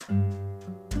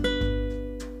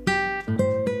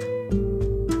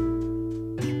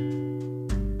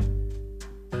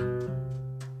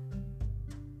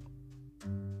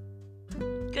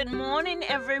morning,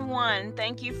 everyone.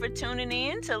 Thank you for tuning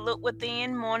in to Look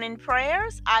Within Morning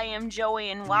Prayers. I am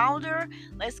Joanne Wilder.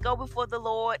 Let's go before the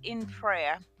Lord in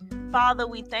prayer. Father,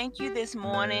 we thank you this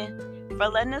morning for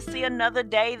letting us see another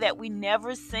day that we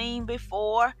never seen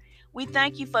before. We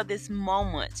thank you for this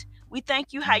moment. We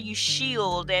thank you how you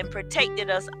shield and protected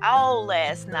us all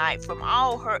last night from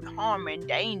all hurt, harm, and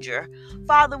danger.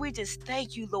 Father, we just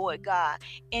thank you, Lord God,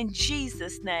 in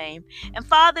Jesus' name. And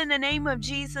Father, in the name of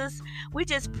Jesus, we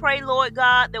just pray, Lord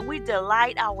God, that we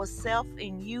delight ourselves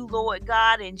in you, Lord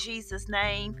God, in Jesus'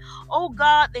 name. Oh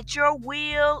God, that your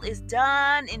will is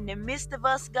done in the midst of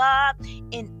us, God,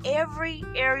 in every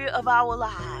area of our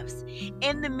lives,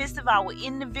 in the midst of our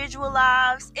individual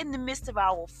lives, in the midst of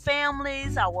our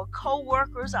families, our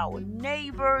co-workers, our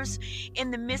neighbors, in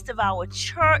the midst of our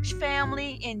church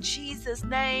family, in Jesus'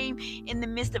 name, in the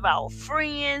midst of our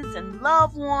friends and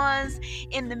loved ones,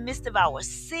 in the midst of our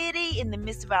city, in the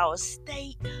midst of our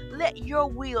state. Let your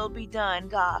will be done,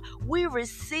 God. We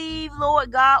receive,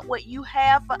 Lord God, what you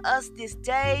have for us this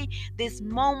day, this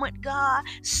moment, God.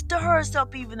 Stir us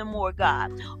up even more,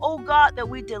 God. Oh, God, that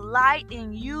we delight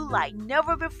in you like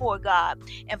never before, God.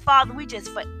 And Father, we just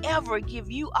forever give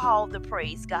you all the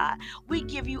praise, God. We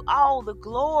give you all the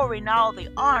glory and all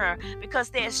the honor because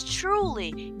there's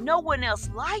truly no one else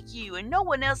like you and no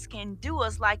one else can do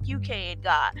us like you can,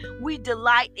 God. We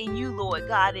delight in you, Lord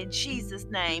God, in Jesus'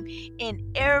 name,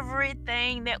 in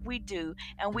everything that we do.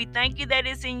 And we thank you that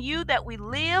it's in you that we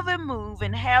live and move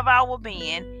and have our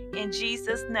being. In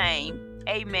Jesus' name,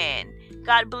 amen.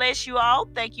 God bless you all.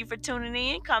 Thank you for tuning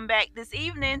in. Come back this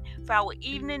evening for our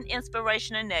evening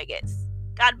inspirational nuggets.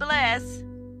 God bless.